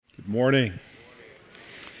Morning.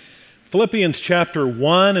 Philippians chapter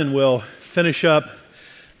 1, and we'll finish up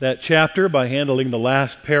that chapter by handling the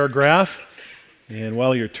last paragraph. And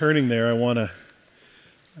while you're turning there, I want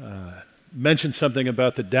to mention something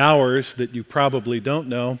about the Dowers that you probably don't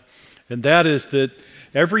know, and that is that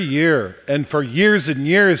every year, and for years and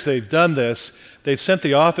years they've done this, they've sent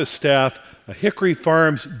the office staff a Hickory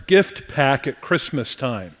Farms gift pack at Christmas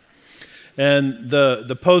time. And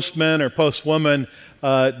the postman or postwoman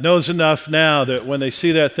knows enough now that when they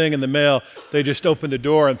see that thing in the mail, they just open the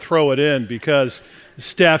door and throw it in because the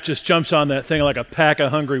staff just jumps on that thing like a pack of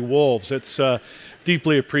hungry wolves. It's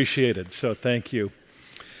deeply appreciated, so thank you.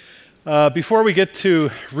 Before we get to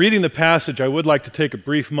reading the passage, I would like to take a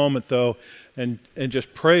brief moment, though, and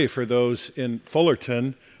just pray for those in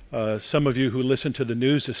Fullerton. Some of you who listened to the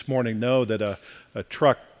news this morning know that a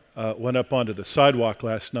truck went up onto the sidewalk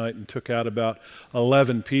last night and took out about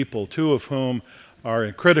 11 people, 2 of whom are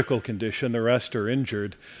in critical condition. The rest are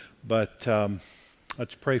injured, but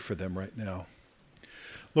let's pray for them right now.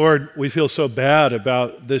 Lord, we feel so bad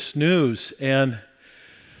about this news, and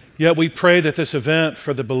yet we pray that this event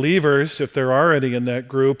for the believers, if there are any in that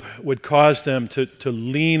group, would cause them to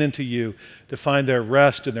lean into you, to find their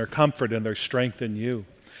rest and their comfort and their strength in you.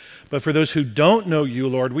 But for those who don't know you,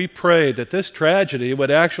 Lord, we pray that this tragedy would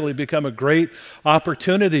actually become a great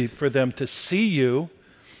opportunity for them to see you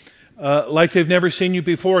like they've never seen you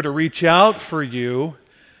before, to reach out for you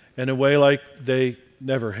in a way like they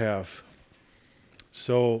never have.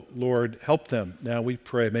 So, Lord, help them. Now we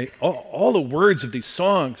pray. May all the words of these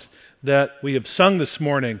songs that we have sung this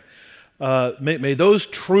morning, may those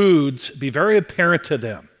truths be very apparent to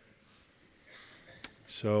them.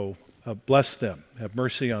 So bless them. Have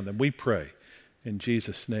mercy on them. We pray. In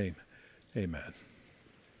Jesus' name, amen.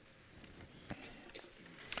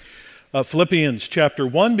 Philippians chapter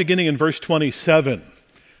 1, beginning in verse 27.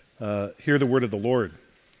 Hear the word of the Lord.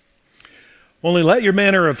 Only let your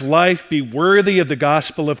manner of life be worthy of the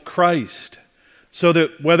gospel of Christ, so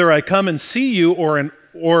that whether I come and see you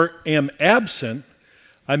or am absent,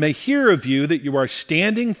 I may hear of you that you are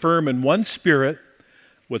standing firm in one spirit,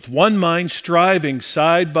 with one mind, striving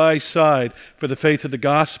side by side for the faith of the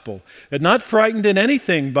gospel, and not frightened in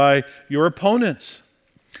anything by your opponents.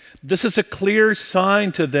 This is a clear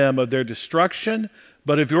sign to them of their destruction,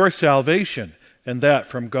 but of your salvation, and that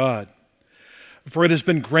from God. For it has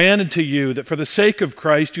been granted to you that for the sake of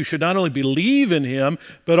Christ you should not only believe in him,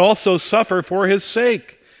 but also suffer for his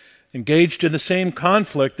sake, engaged in the same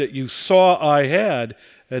conflict that you saw I had,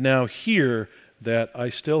 and now hear that I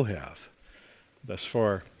still have. Thus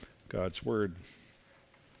far, God's word.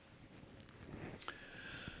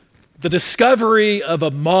 The discovery of a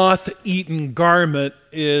moth-eaten garment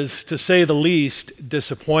is, to say the least,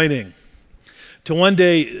 disappointing. To one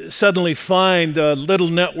day suddenly find a little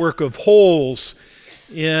network of holes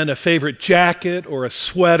in a favorite jacket or a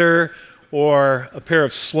sweater or a pair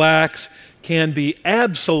of slacks can be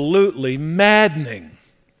absolutely maddening.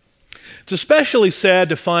 It's especially sad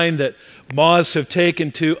to find that moths have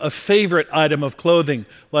taken to a favorite item of clothing,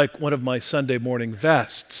 like one of my Sunday morning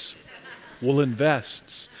vests, woolen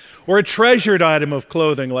vests, or a treasured item of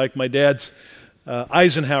clothing like my dad's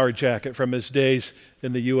Eisenhower jacket from his days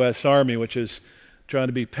in the U.S. Army, which is trying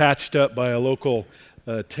to be patched up by a local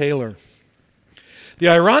tailor. The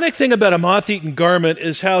ironic thing about a moth-eaten garment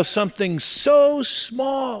is how something so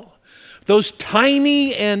small, those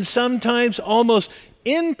tiny and sometimes almost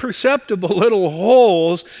imperceptible little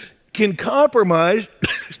holes, can compromise,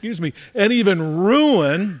 and even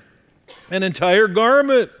ruin an entire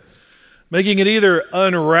garment, making it either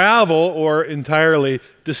unravel or entirely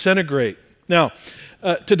disintegrate. Now,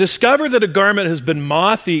 to discover that a garment has been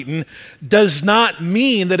moth-eaten does not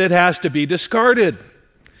mean that it has to be discarded,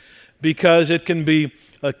 because it can be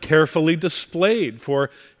carefully displayed for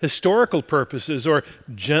historical purposes or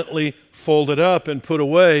gently folded up and put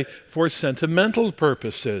away for sentimental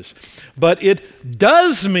purposes. But it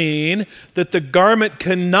does mean that the garment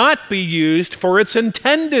cannot be used for its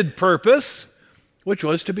intended purpose, which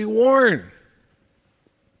was to be worn.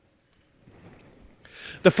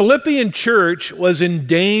 The Philippian church was in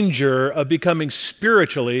danger of becoming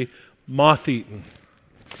spiritually moth-eaten.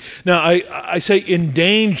 Now, I say in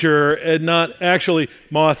danger and not actually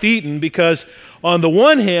moth-eaten because on the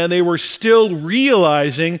one hand, they were still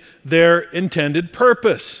realizing their intended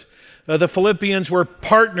purpose. The Philippians were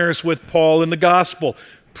partners with Paul in the gospel,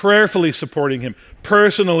 prayerfully supporting him,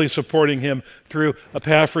 personally supporting him through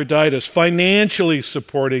Epaphroditus, financially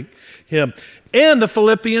supporting him. And the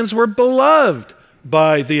Philippians were beloved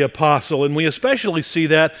by the apostle, and we especially see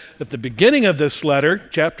that at the beginning of this letter,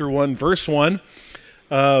 chapter 1, verse 1.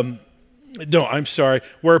 No, I'm sorry,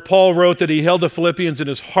 where Paul wrote that he held the Philippians in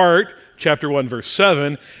his heart, chapter 1, verse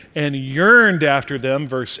 7, and yearned after them,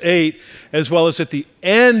 verse 8, as well as at the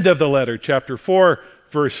end of the letter, chapter 4,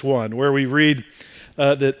 verse 1, where we read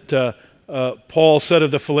that Paul said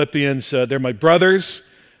of the Philippians, they're my brothers,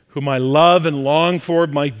 whom I love and long for,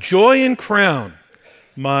 my joy and crown,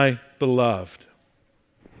 my beloved.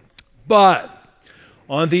 But,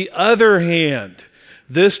 on the other hand,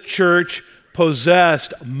 this church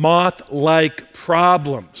possessed moth-like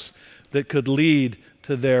problems that could lead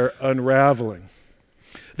to their unraveling.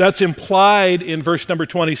 That's implied in verse number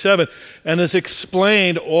 27 and is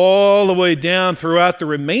explained all the way down throughout the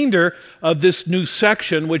remainder of this new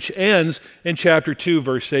section, which ends in chapter 2,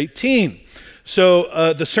 verse 18.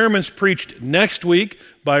 So the sermons preached next week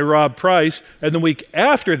by Rob Price and the week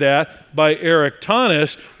after that by Eric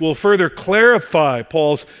Tanis will further clarify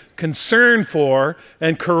Paul's concern for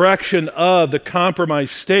and correction of the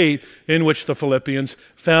compromised state in which the Philippians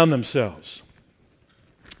found themselves.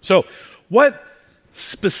 So, what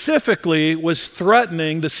specifically was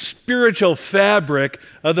threatening the spiritual fabric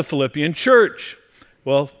of the Philippian church?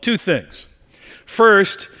 Well, two things.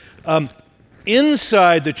 First,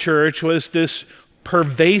 inside the church was this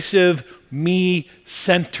pervasive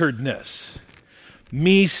me-centeredness.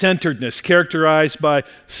 Me-centeredness, characterized by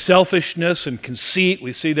selfishness and conceit.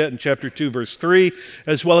 We see that in chapter 2, verse 3,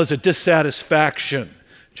 as well as a dissatisfaction,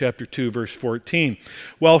 chapter 2, verse 14.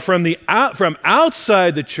 Well, from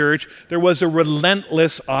outside the church, there was a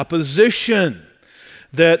relentless opposition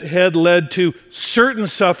that had led to certain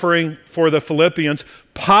suffering for the Philippians,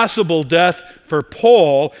 possible death for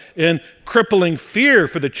Paul, and crippling fear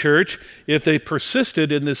for the church if they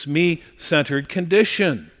persisted in this me-centered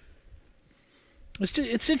condition.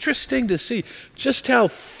 It's interesting to see just how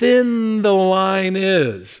thin the line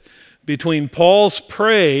is between Paul's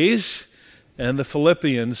praise and the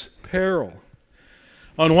Philippians' peril.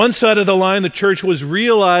 On one side of the line, the church was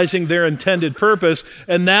realizing their intended purpose,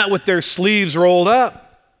 and that with their sleeves rolled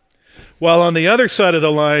up. While on the other side of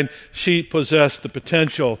the line, she possessed the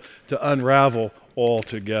potential to unravel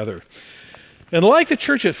altogether. And like the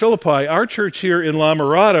church at Philippi, our church here in La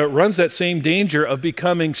Mirada runs that same danger of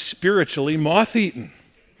becoming spiritually moth-eaten.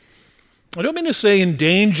 I don't mean to say in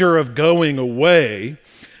danger of going away,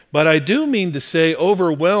 but I do mean to say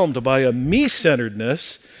overwhelmed by a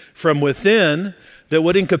me-centeredness from within that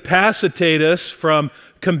would incapacitate us from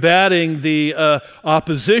combating the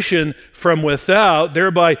opposition from without,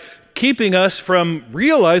 thereby keeping us from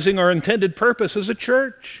realizing our intended purpose as a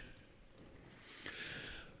church.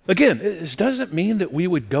 Again, this doesn't mean that we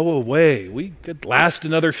would go away. We could last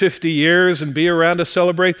another 50 years and be around to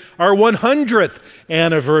celebrate our 100th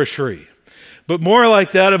anniversary, but more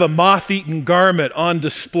like that of a moth-eaten garment on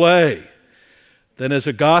display than as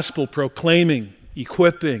a gospel-proclaiming,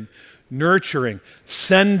 equipping, nurturing,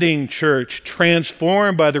 sending church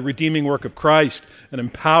transformed by the redeeming work of Christ and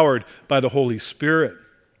empowered by the Holy Spirit.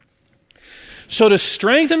 So to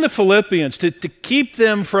strengthen the Philippians, to keep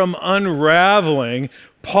them from unraveling,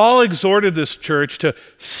 Paul exhorted this church to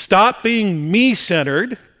stop being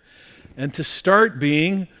me-centered and to start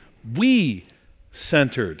being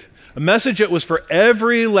we-centered. A message that was for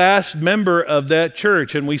every last member of that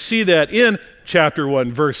church. And we see that in chapter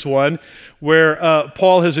 1, verse 1, where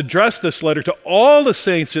Paul has addressed this letter to all the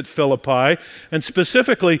saints at Philippi, and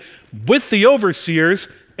specifically with the overseers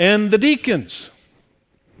and the deacons.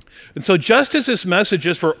 And so just as this message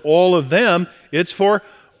is for all of them, it's for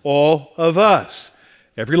all of us.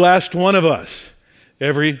 Every last one of us,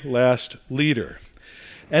 every last leader.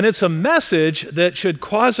 And it's a message that should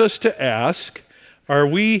cause us to ask, are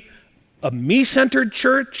we a me-centered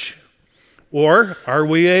church or are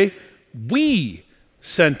we a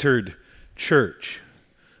we-centered church?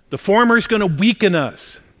 The former is going to weaken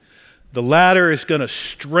us. The latter is going to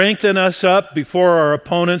strengthen us up before our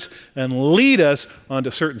opponents and lead us onto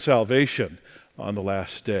certain salvation on the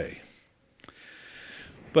last day.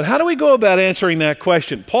 But how do we go about answering that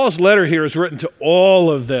question? Paul's letter here is written to all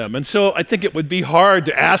of them. And so I think it would be hard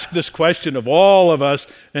to ask this question of all of us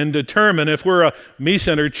and determine if we're a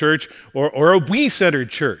me-centered church or a we-centered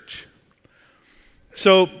church.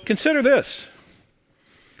 So consider this.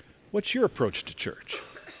 What's your approach to church?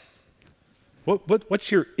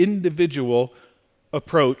 What's your individual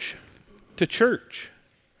approach to church?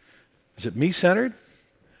 Is it me-centered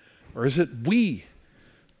or is it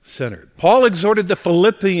we-centered? Paul exhorted the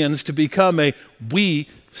Philippians to become a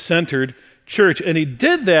we-centered church, and he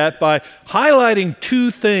did that by highlighting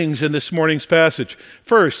two things in this morning's passage.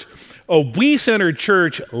 First, a we-centered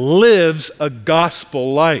church lives a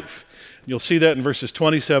gospel life. You'll see that in verses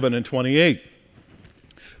 27 and 28.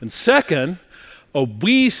 And second, A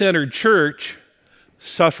we-centered church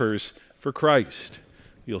suffers for Christ.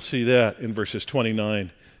 You'll see that in verses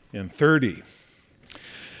 29 and 30.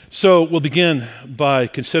 So we'll begin by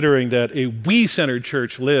considering that a we-centered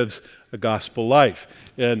church lives a gospel life.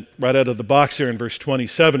 And right out of the box here in verse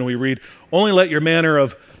 27, we read, "Only let your manner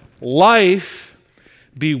of life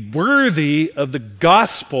be worthy of the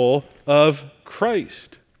gospel of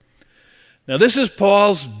Christ." Now, this is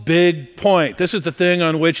Paul's big point. This is the thing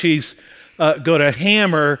on which he's going to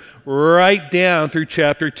hammer right down through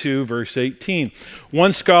chapter 2, verse 18.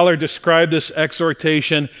 One scholar described this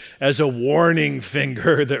exhortation as a warning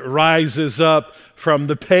finger that rises up from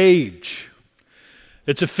the page.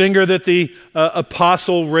 It's a finger that the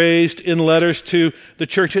apostle raised in letters to the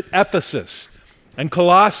church at Ephesus and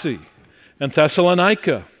Colossae and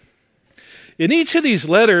Thessalonica. In each of these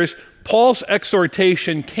letters, Paul's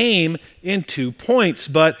exhortation came in 2 points,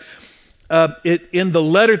 but in the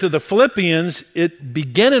letter to the Philippians, it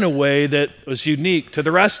began in a way that was unique to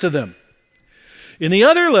the rest of them. In the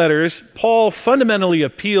other letters, Paul fundamentally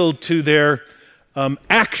appealed to their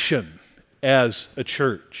action as a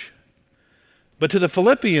church. But to the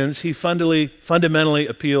Philippians, he fundamentally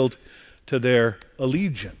appealed to their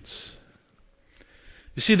allegiance.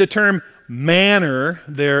 You see the term manner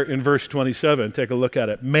there in verse 27. Take a look at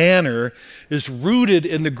it. Manner is rooted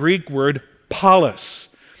in the Greek word polis,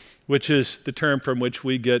 which is the term from which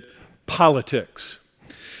we get politics.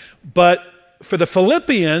 But for the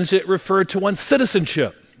Philippians, it referred to one's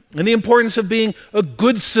citizenship and the importance of being a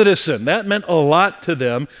good citizen. That meant a lot to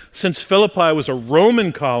them, since Philippi was a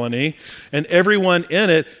Roman colony and everyone in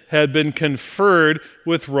it had been conferred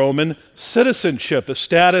with Roman citizenship, a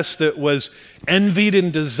status that was envied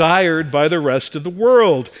and desired by the rest of the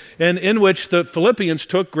world, and in which the Philippians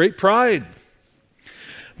took great pride.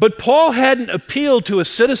 But Paul hadn't appealed to a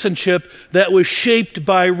citizenship that was shaped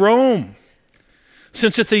by Rome,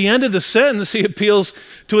 since at the end of the sentence he appeals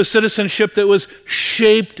to a citizenship that was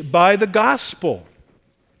shaped by the gospel.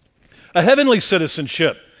 A heavenly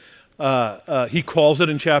citizenship, he calls it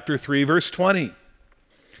in chapter 3, verse 20.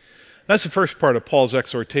 That's the first part of Paul's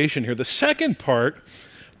exhortation here. The second part,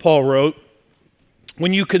 Paul wrote,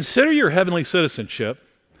 when you consider your heavenly citizenship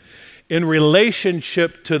in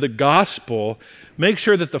relationship to the gospel, make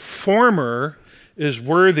sure that the former is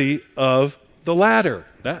worthy of the latter.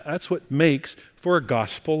 That's what makes for a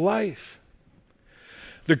gospel life.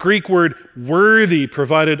 The Greek word worthy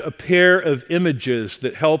provided a pair of images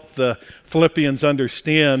that helped the Philippians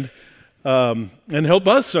understand and help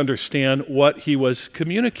us understand what he was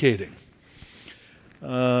communicating.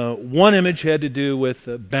 One image had to do with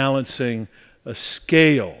balancing a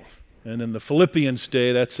scale. And in the Philippians'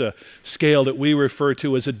 day, that's a scale that we refer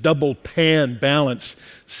to as a double pan balance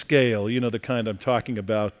scale. You know the kind I'm talking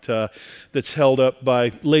about, that's held up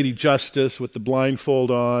by Lady Justice with the blindfold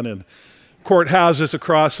on and courthouses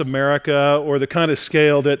across America, or the kind of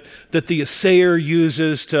scale that the assayer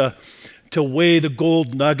uses to weigh the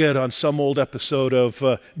gold nugget on some old episode of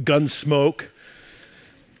Gunsmoke.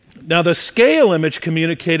 Now, the scale image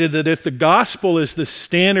communicated that if the gospel is the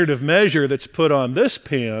standard of measure that's put on this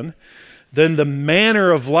pan, then the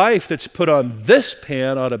manner of life that's put on this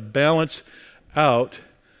pan ought to balance out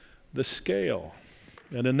the scale.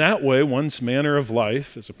 And in that way, one's manner of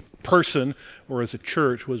life as a person or as a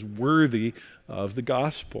church was worthy of the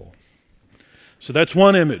gospel. So that's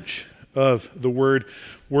one image of the word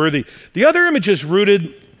worthy. The other image is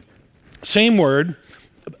rooted, same word,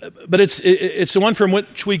 but it's the one from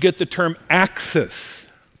which we get the term axis.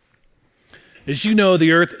 As you know,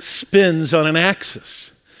 the earth spins on an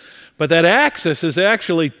axis. But that axis is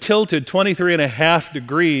actually tilted 23.5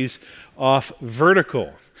 degrees off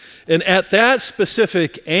vertical. And at that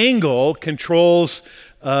specific angle controls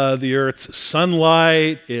the earth's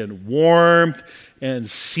sunlight and warmth and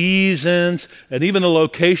seasons and even the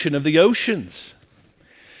location of the oceans.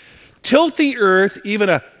 Tilt the earth even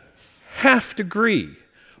a half degree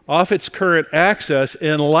off its current axis,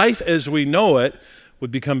 and life as we know it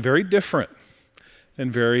would become very different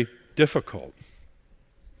and very difficult.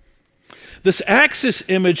 This axis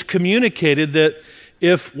image communicated that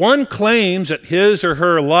if one claims that his or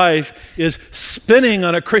her life is spinning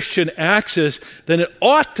on a Christian axis, then it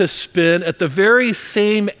ought to spin at the very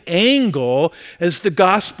same angle as the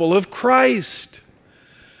gospel of Christ.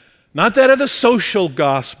 Not that of the social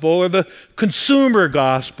gospel or the consumer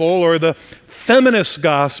gospel or the feminist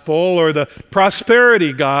gospel or the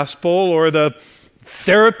prosperity gospel or the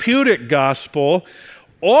therapeutic gospel,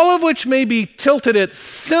 all of which may be tilted at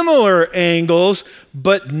similar angles,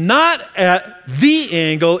 but not at the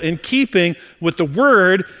angle in keeping with the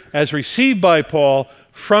word as received by Paul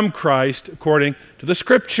from Christ according to the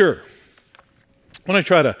Scripture. I want to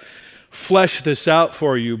try to flesh this out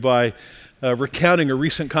for you by recounting a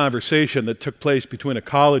recent conversation that took place between a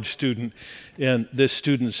college student and this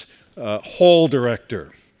student's hall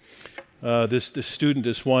director. This student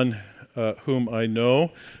is one whom I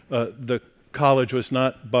know. The college was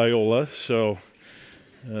not Biola, so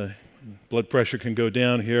blood pressure can go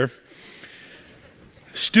down here.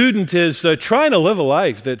 Student is trying to live a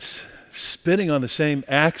life that's spinning on the same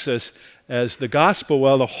axis as the gospel,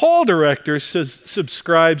 while the hall director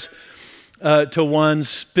subscribes to one,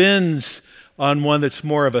 spins on one that's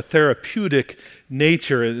more of a therapeutic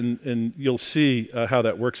nature, and you'll see how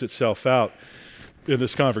that works itself out in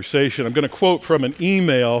this conversation. I'm going to quote from an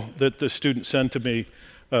email that the student sent to me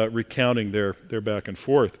recounting their back and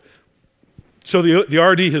forth. So the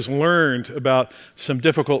RD has learned about some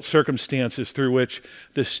difficult circumstances through which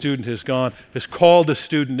this student has gone, has called the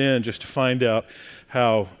student in just to find out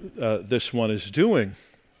how this one is doing.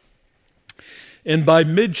 And by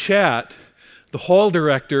mid-chat, the hall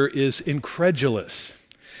director is incredulous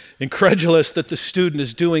that the student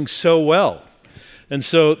is doing so well. And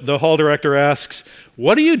so the hall director asks,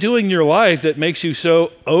 "What are you doing in your life that makes you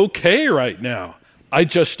so okay right now? I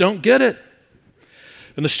just don't get it."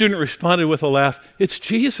 And the student responded with a laugh, "It's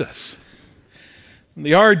Jesus." And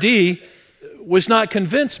the RD was not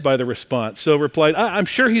convinced by the response, so replied, "I'm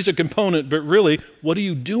sure he's a component, but really, what are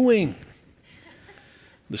you doing?"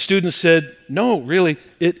 The student said, "No, really,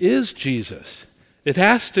 it is Jesus. It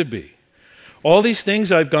has to be. All these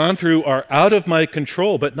things I've gone through are out of my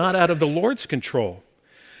control, but not out of the Lord's control.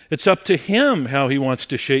 It's up to Him how He wants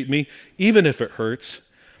to shape me, even if it hurts.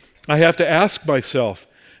 I have to ask myself,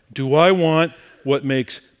 do I want what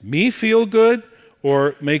makes me feel good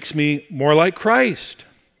or makes me more like Christ?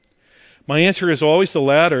 My answer is always the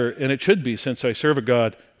latter, and it should be, since I serve a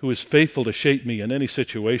God who is faithful to shape me in any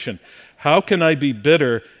situation. How can I be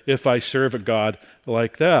bitter if I serve a God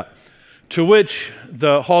like that?" To which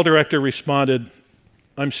the hall director responded,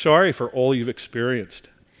 "I'm sorry for all you've experienced,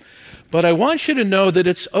 but I want you to know that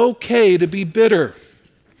it's okay to be bitter.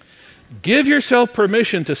 Give yourself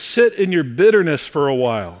permission to sit in your bitterness for a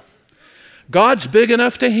while. God's big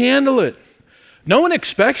enough to handle it. No one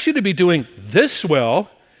expects you to be doing this well.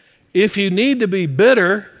 If you need to be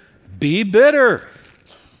bitter, be bitter."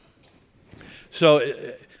 So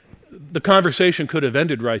the conversation could have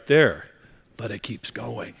ended right there, but it keeps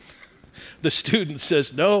going. The student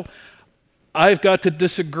says, "No, I've got to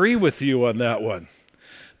disagree with you on that one.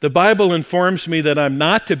 The Bible informs me that I'm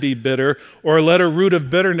not to be bitter or let a root of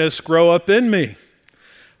bitterness grow up in me.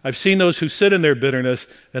 I've seen those who sit in their bitterness,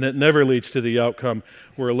 and it never leads to the outcome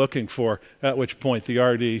we're looking for," at which point the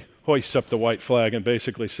RD hoists up the white flag and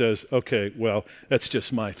basically says, "Okay, well, that's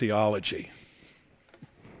just my theology."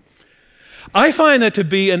 I find that to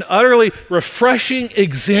be an utterly refreshing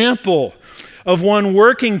example of one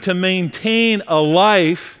working to maintain a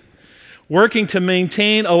life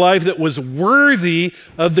that was worthy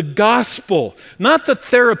of the gospel. Not the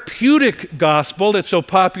therapeutic gospel that's so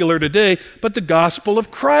popular today, but the gospel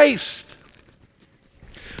of Christ.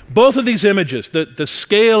 Both of these images, the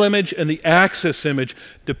scale image and the axis image,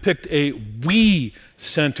 depict a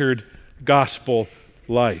we-centered gospel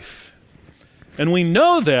life. And we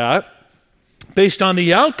know that based on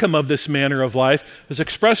the outcome of this manner of life as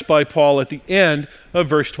expressed by Paul at the end of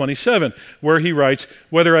verse 27, where he writes,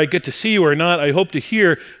 "Whether I get to see you or not, I hope to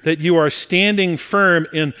hear that you are standing firm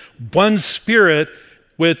in one spirit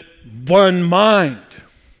with one mind."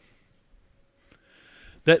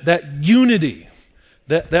 That unity,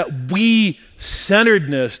 that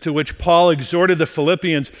we-centeredness to which Paul exhorted the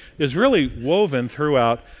Philippians is really woven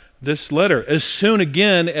throughout this letter. As soon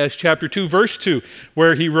again as chapter 2, verse 2,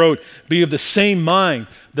 where he wrote, "Be of the same mind,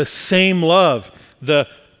 the same love, the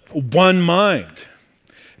one mind."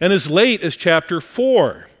 And as late as chapter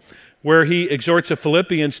 4, where he exhorts the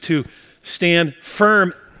Philippians to stand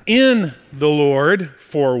firm in the Lord,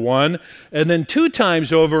 4:1, and then 2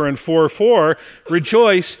 times over in 4:4,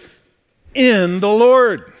 rejoice in the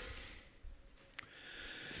Lord.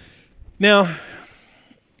 Now,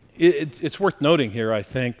 it's worth noting here, I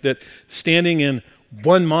think, that standing in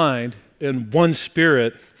one mind and one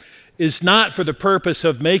spirit is not for the purpose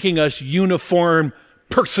of making us uniform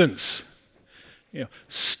persons.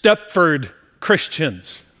 Stepford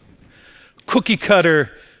Christians,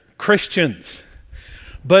 cookie-cutter Christians,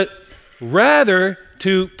 but rather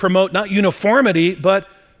to promote not uniformity, but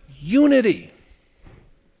unity.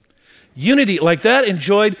 Unity like that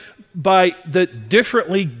enjoyed by the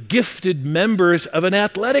differently gifted members of an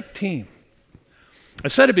athletic team.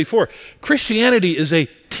 I've said it before, Christianity is a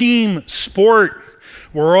team sport.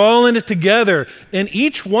 We're all in it together, and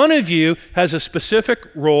each one of you has a specific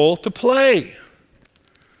role to play.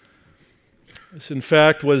 This, in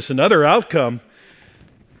fact, was another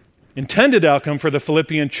intended outcome for the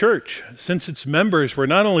Philippian church, since its members were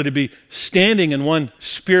not only to be standing in one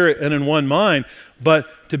spirit and in one mind, but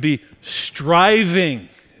to be striving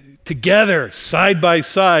together, side by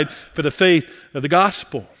side, for the faith of the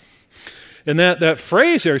gospel. And that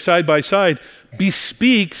phrase there, side by side,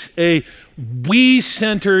 bespeaks a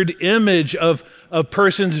we-centered image of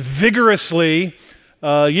persons vigorously,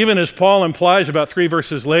 even as Paul implies about 3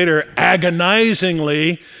 verses later,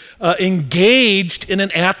 agonizingly engaged in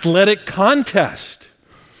an athletic contest.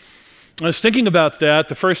 I was thinking about that.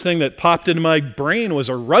 The first thing that popped into my brain was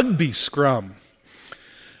a rugby scrum.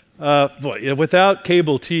 Without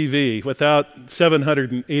cable TV, without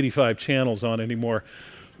 785 channels on anymore,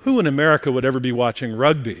 who in America would ever be watching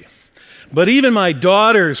rugby? But even my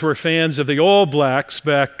daughters were fans of the All Blacks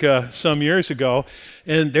back some years ago,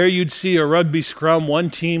 and there you'd see a rugby scrum, one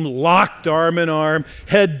team locked arm in arm,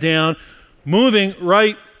 head down, moving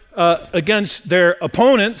right against their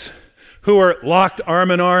opponents who are locked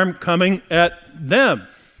arm in arm coming at them,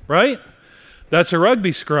 right? That's a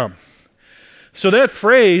rugby scrum. So that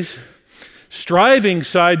phrase, striving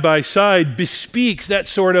side by side, bespeaks that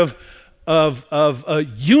sort of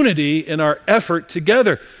unity in our effort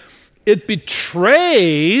together. It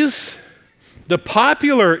betrays the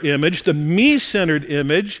popular image, the me-centered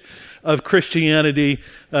image of Christianity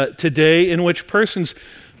today, in which persons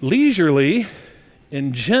leisurely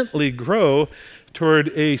and gently grow toward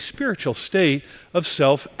a spiritual state of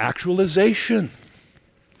self-actualization.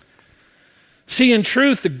 See, in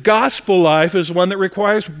truth, the gospel life is one that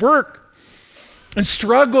requires work and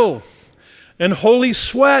struggle and holy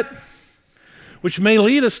sweat, which may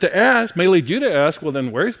lead you to ask, well,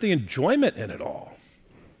 then where's the enjoyment in it all?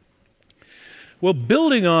 Well,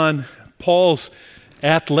 building on Paul's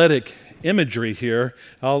athletic imagery here,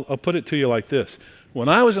 I'll put it to you like this. When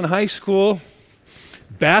I was in high school,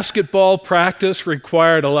 basketball practice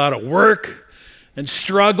required a lot of work and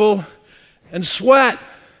struggle and sweat.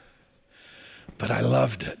 But I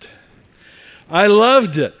loved it. I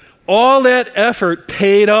loved it. All that effort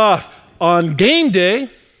paid off on game day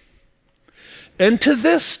and to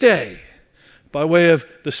this day by way of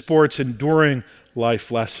the sport's enduring life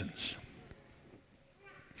lessons.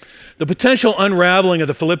 The potential unraveling of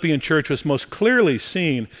the Philippian church was most clearly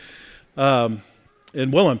seen, and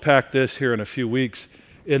we'll unpack this here in a few weeks,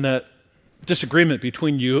 in that disagreement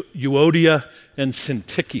between Euodia and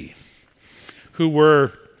Syntyche, who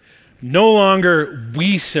were no longer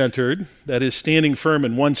we-centered, that is, standing firm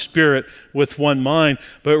in one spirit with one mind,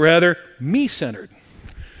 but rather me-centered.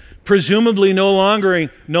 Presumably no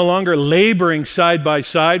longer laboring side by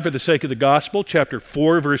side for the sake of the gospel, chapter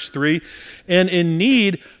 4, verse 3, and in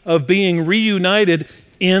need of being reunited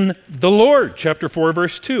in the Lord, chapter 4,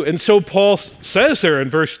 verse 2. And so Paul says there in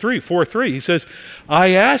verse 3, 4:3, he says, I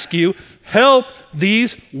ask you, help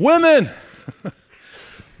these women.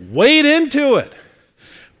 Wade into it.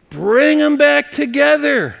 Bring them back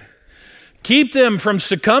together. Keep them from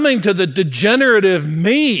succumbing to the degenerative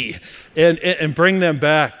me and bring them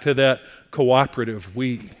back to that cooperative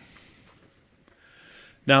we.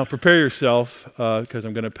 Now, prepare yourself because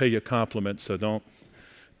I'm going to pay you a compliment, so don't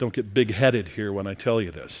get big-headed here when I tell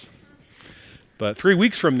you this. But 3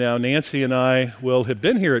 weeks from now, Nancy and I will have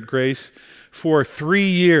been here at Grace for 3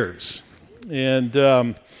 years.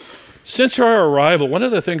 And since our arrival, one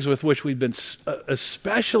of the things with which we've been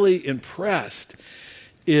especially impressed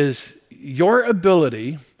is your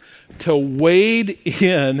ability to wade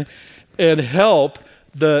in and help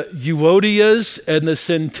the Euodias and the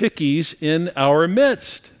Syntyches in our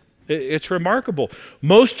midst. It's remarkable.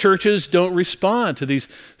 Most churches don't respond to these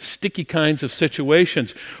sticky kinds of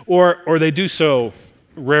situations, or they do so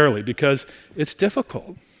rarely because it's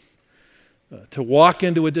difficult to walk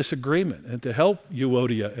into a disagreement and to help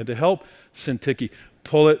Euodia and to help Syntyche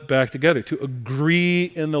pull it back together, to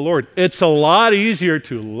agree in the Lord. It's a lot easier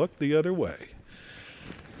to look the other way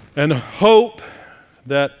and hope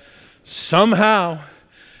that somehow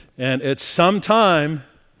and at some time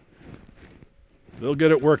they'll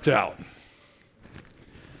get it worked out.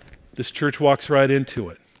 This church walks right into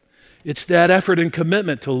it. It's that effort and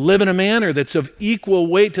commitment to live in a manner that's of equal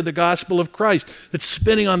weight to the gospel of Christ, that's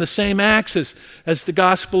spinning on the same axis as the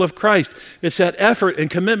gospel of Christ. It's that effort and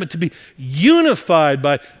commitment to be unified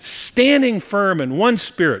by standing firm in one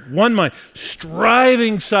spirit, one mind,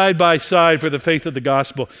 striving side by side for the faith of the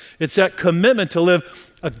gospel. It's that commitment to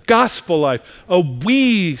live a gospel life, a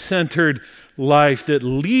we-centered life that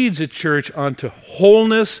leads a church onto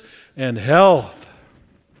wholeness and health.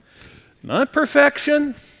 Not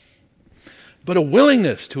perfection, but a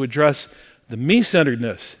willingness to address the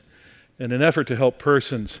me-centeredness in an effort to help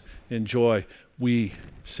persons enjoy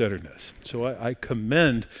we-centeredness. So I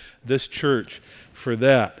commend this church for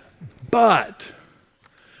that. But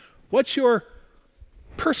what's your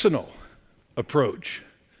personal approach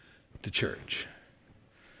to church?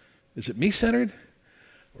 Is it me-centered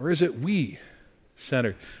or is it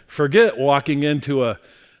we-centered? Forget walking into a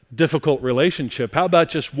difficult relationship. How about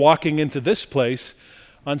just walking into this place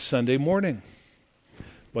on Sunday morning?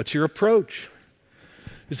 What's your approach?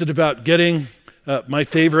 Is it about getting my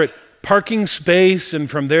favorite parking space and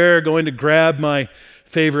from there going to grab my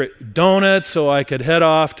favorite donut so I could head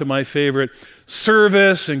off to my favorite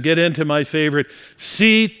service and get into my favorite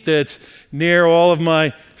seat that's near all of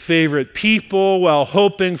my favorite people while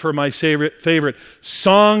hoping for my favorite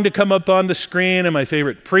song to come up on the screen and my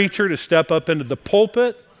favorite preacher to step up into the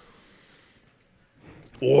pulpit?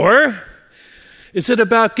 Or is it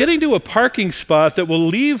about getting to a parking spot that will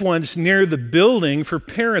leave ones near the building for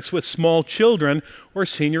parents with small children or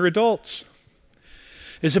senior adults?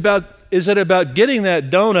 Is it about getting that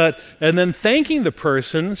donut and then thanking the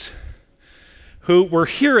persons who were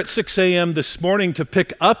here at 6 a.m. this morning to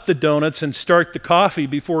pick up the donuts and start the coffee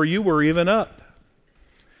before you were even up?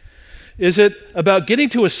 Is it about getting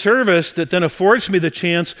to a service that then affords me the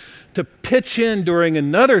chance to pitch in during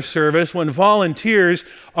another service when volunteers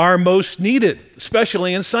are most needed,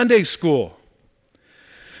 especially in Sunday school?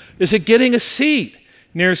 Is it getting a seat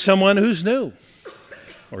near someone who's new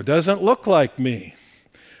or doesn't look like me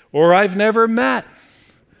or I've never met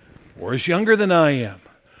or is younger than I am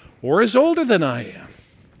or is older than I am?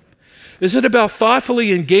 Is it about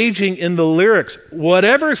thoughtfully engaging in the lyrics,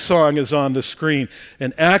 whatever song is on the screen,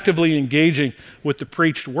 and actively engaging with the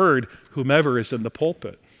preached word, whomever is in the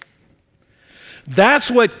pulpit?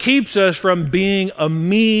 That's what keeps us from being a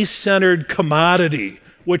me-centered commodity,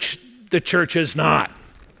 which the church is not,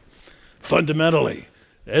 fundamentally.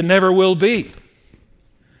 It never will be.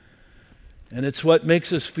 And it's what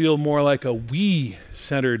makes us feel more like a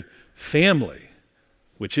we-centered family,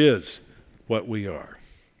 which is what we are.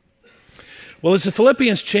 Well, as the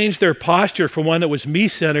Philippians changed their posture from one that was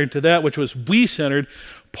me-centered to that which was we-centered,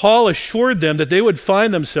 Paul assured them that they would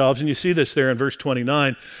find themselves, and you see this there in verse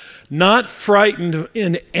 29, not frightened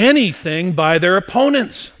in anything by their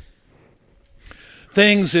opponents.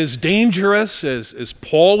 Things as dangerous as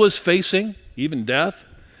Paul was facing, even death,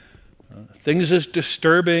 things as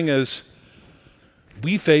disturbing as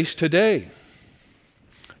we face today.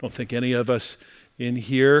 I don't think any of us in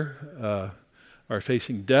here are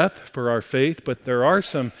facing death for our faith, but there are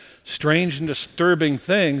some strange and disturbing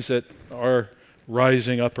things that are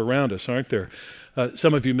rising up around us, aren't there?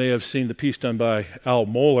 Some of you may have seen the piece done by Al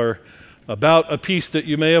Mohler about a piece that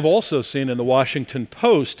you may have also seen in the Washington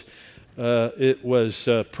Post. It was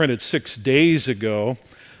printed 6 days ago,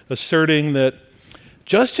 asserting that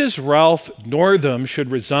just as Ralph Northam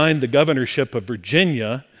should resign the governorship of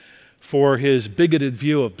Virginia for his bigoted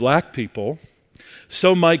view of black people,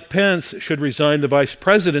 so Mike Pence should resign the vice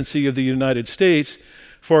presidency of the United States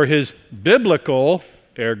for his biblical,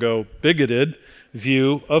 ergo bigoted,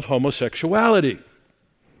 view of homosexuality.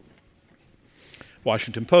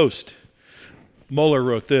 Washington Post. Mohler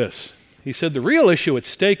wrote this. He said, the real issue at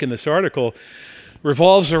stake in this article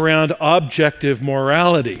revolves around objective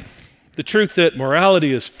morality. The truth that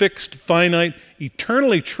morality is fixed, finite,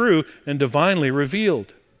 eternally true, and divinely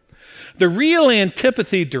revealed. The real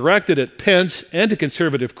antipathy directed at Pence and to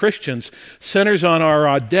conservative Christians centers on our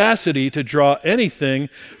audacity to draw anything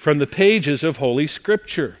from the pages of Holy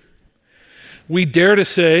Scripture. We dare to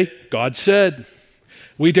say, God said.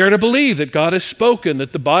 We dare to believe that God has spoken,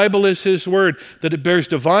 that the Bible is His Word, that it bears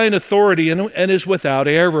divine authority and is without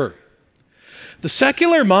error. The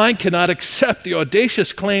secular mind cannot accept the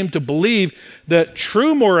audacious claim to believe that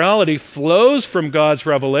true morality flows from God's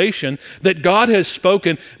revelation, that God has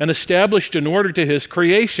spoken and established an order to His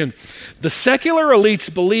creation. The secular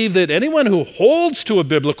elites believe that anyone who holds to a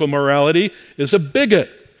biblical morality is a bigot,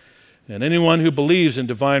 and anyone who believes in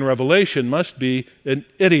divine revelation must be an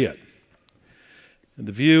idiot. In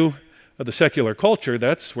the view of the secular culture,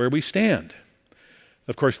 that's where we stand.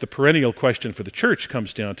 Of course, the perennial question for the church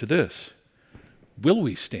comes down to this. Will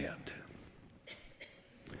we stand?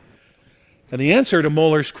 And the answer to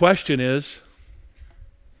Mohler's question is,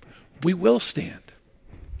 we will stand.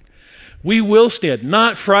 We will stand,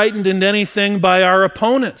 not frightened in anything by our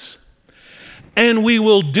opponents. And we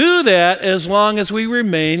will do that as long as we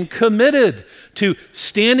remain committed to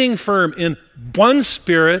standing firm in one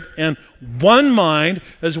spirit and one mind,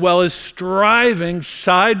 as well as striving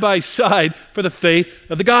side by side for the faith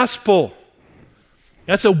of the gospel.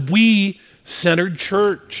 That's a we-centered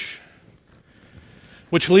church.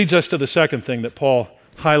 Which leads us to the second thing that Paul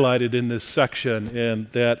highlighted in this section, and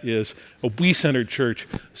that is a we-centered church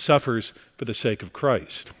suffers for the sake of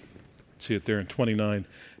Christ. See it there in 29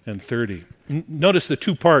 and 30. Notice the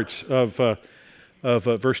two parts of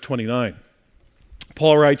verse 29.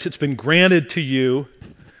 Paul writes, it's been granted to you,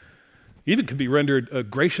 even could be rendered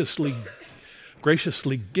graciously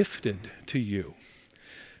gifted to you.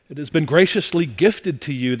 It has been graciously gifted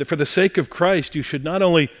to you that for the sake of Christ you should not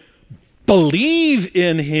only believe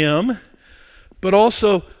in him, but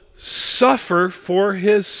also suffer for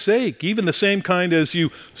his sake, even the same kind as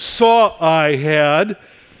you saw I had,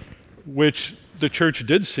 which the church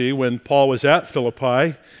did see when Paul was at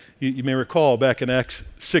Philippi. You may recall back in Acts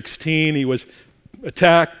 16, he was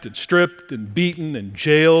attacked and stripped and beaten and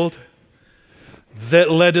jailed.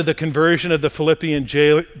 That led to the conversion of the Philippian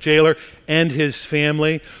jailer and his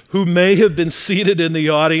family, who may have been seated in the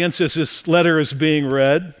audience as this letter is being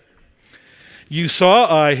read. You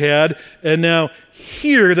saw I had, and now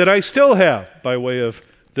hear that I still have, by way of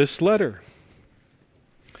this letter.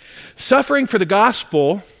 Suffering for the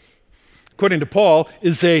gospel, according to Paul,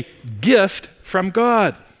 is a gift from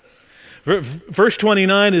God. Verse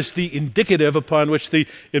 29 is the indicative upon which the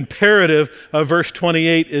imperative of verse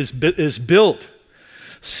 28 is built.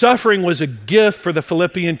 Suffering was a gift for the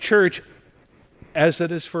Philippian church, as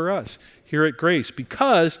it is for us here at Grace,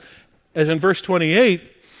 because, as in verse 28,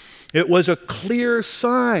 it was a clear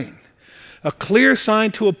sign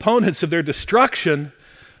to opponents of their destruction,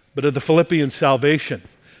 but of the Philippian salvation,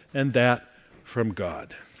 and that from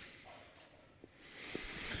God.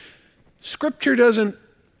 Scripture doesn't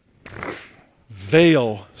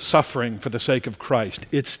veil suffering for the sake of Christ.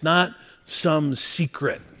 It's not some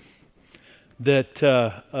secret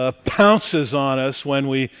that pounces on us when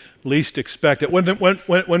we least expect it,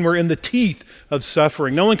 when we're in the teeth of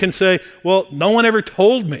suffering. No one can say, well, no one ever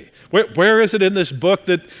told me. Where is it in this book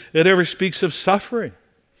that it ever speaks of suffering?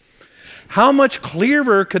 How much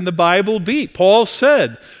clearer can the Bible be? Paul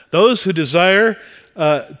said, those who desire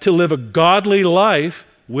to live a godly life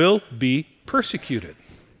will be persecuted.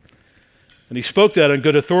 And he spoke that on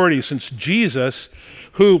good authority, since Jesus,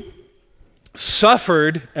 who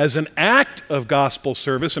suffered as an act of gospel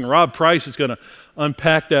service, and Rob Price is going to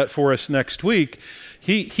unpack that for us next week,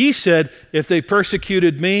 he said, if they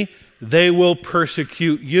persecuted me, they will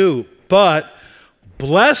persecute you. But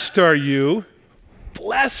blessed are you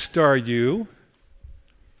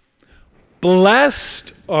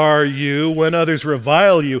when others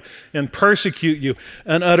revile you and persecute you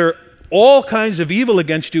and utter all kinds of evil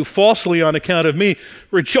against you falsely on account of me.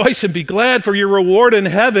 Rejoice and be glad, for your reward in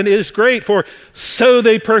heaven is great, for so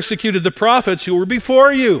they persecuted the prophets who were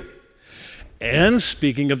before you. And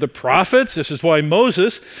speaking of the prophets, this is why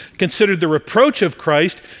Moses considered the reproach of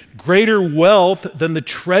Christ greater wealth than the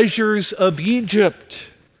treasures of Egypt.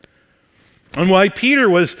 And why Peter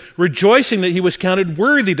was rejoicing that he was counted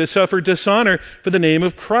worthy to suffer dishonor for the name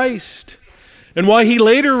of Christ. And why he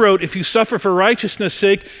later wrote, if you suffer for righteousness'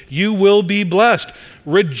 sake, you will be blessed.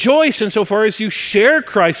 Rejoice insofar as you share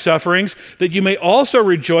Christ's sufferings, that you may also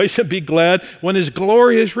rejoice and be glad when his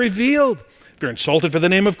glory is revealed. If you're insulted for the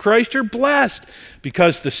name of Christ, you're blessed,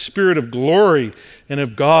 because the Spirit of glory and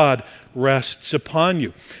of God rests upon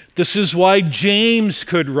you. This is why James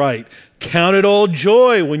could write, count it all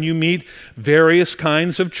joy when you meet various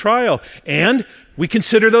kinds of trial. And we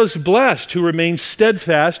consider those blessed who remain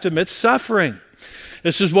steadfast amidst suffering.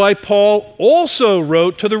 This is why Paul also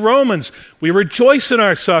wrote to the Romans, we rejoice in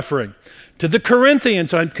our suffering. To the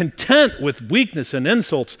Corinthians, I'm content with weakness and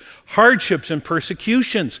insults, hardships and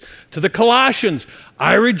persecutions. To the Colossians,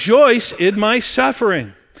 I rejoice in my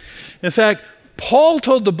suffering. In fact, Paul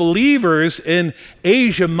told the believers in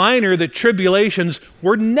Asia Minor that tribulations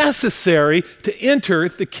were necessary to enter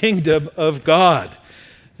the kingdom of God.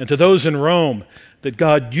 And to those in Rome, that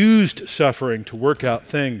God used suffering to work out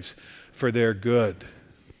things for their good.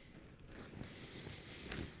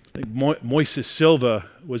 I think Moises Silva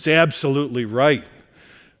was absolutely right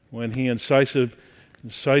when he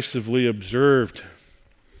incisively observed,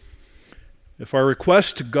 if our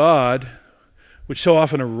requests to God, which so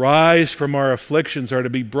often arise from our afflictions, are to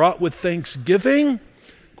be brought with thanksgiving,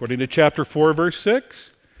 according to chapter 4, verse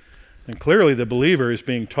 6, then clearly the believer is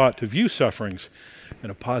being taught to view sufferings in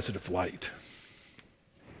a positive light.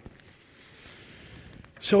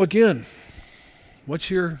 So again,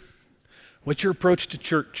 what's your approach to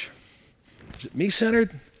church? Is it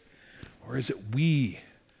me-centered or is it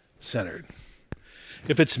we-centered?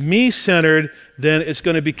 If it's me-centered, then it's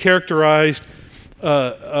going to be characterized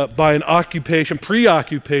by an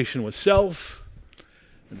preoccupation with self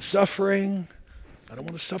and suffering. I don't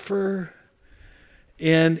want to suffer.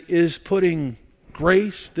 And is putting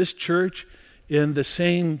Grace, this church, in the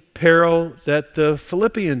same peril that the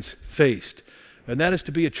Philippians faced. And that is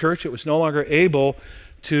to be a church that was no longer able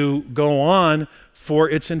to go on for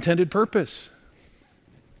its intended purpose.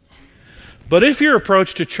 But if your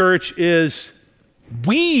approach to church is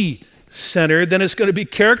we-centered, then it's going to be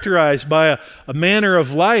characterized by a manner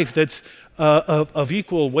of life that's of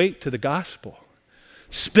equal weight to the gospel,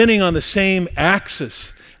 spinning on the same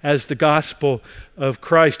axis as the gospel of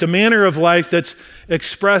Christ, a manner of life that's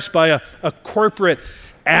expressed by a corporate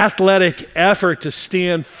athletic effort to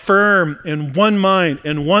stand firm in one mind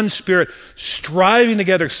and one spirit, striving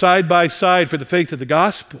together side by side for the faith of the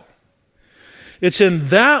gospel. It's in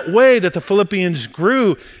that way that the Philippians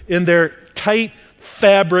grew in their tight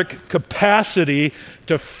fabric capacity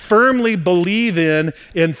to firmly believe in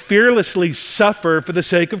and fearlessly suffer for the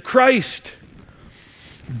sake of Christ,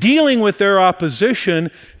 dealing with their opposition,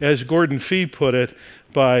 as Gordon Fee put it,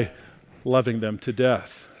 by loving them to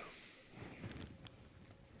death.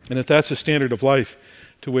 And if that's the standard of life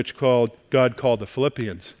to which God called the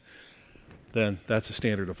Philippians, then that's the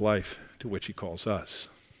standard of life to which he calls us.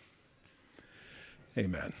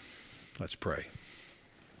 Amen. Let's pray.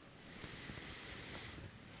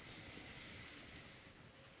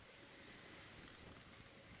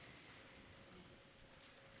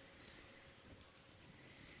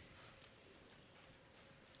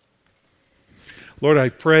 Lord, I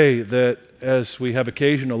pray that as we have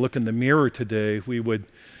occasion to look in the mirror today, we would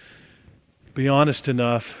be honest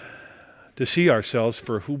enough to see ourselves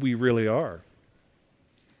for who we really are.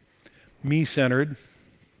 Me-centered,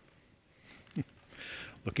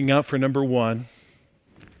 looking out for number one,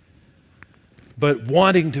 but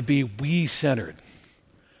wanting to be we-centered,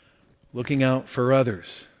 looking out for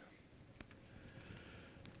others.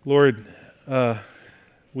 Lord,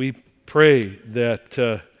 we pray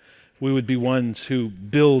that we would be ones who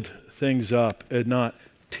build things up and not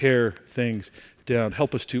tear things down.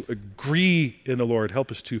 Help us to agree in the Lord. Help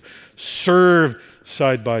us to serve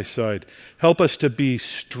side by side. Help us to be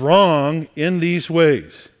strong in these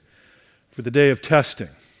ways for the day of testing,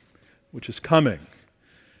 which is coming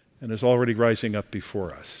and is already rising up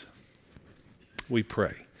before us. We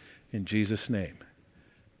pray in Jesus' name.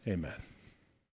 Amen.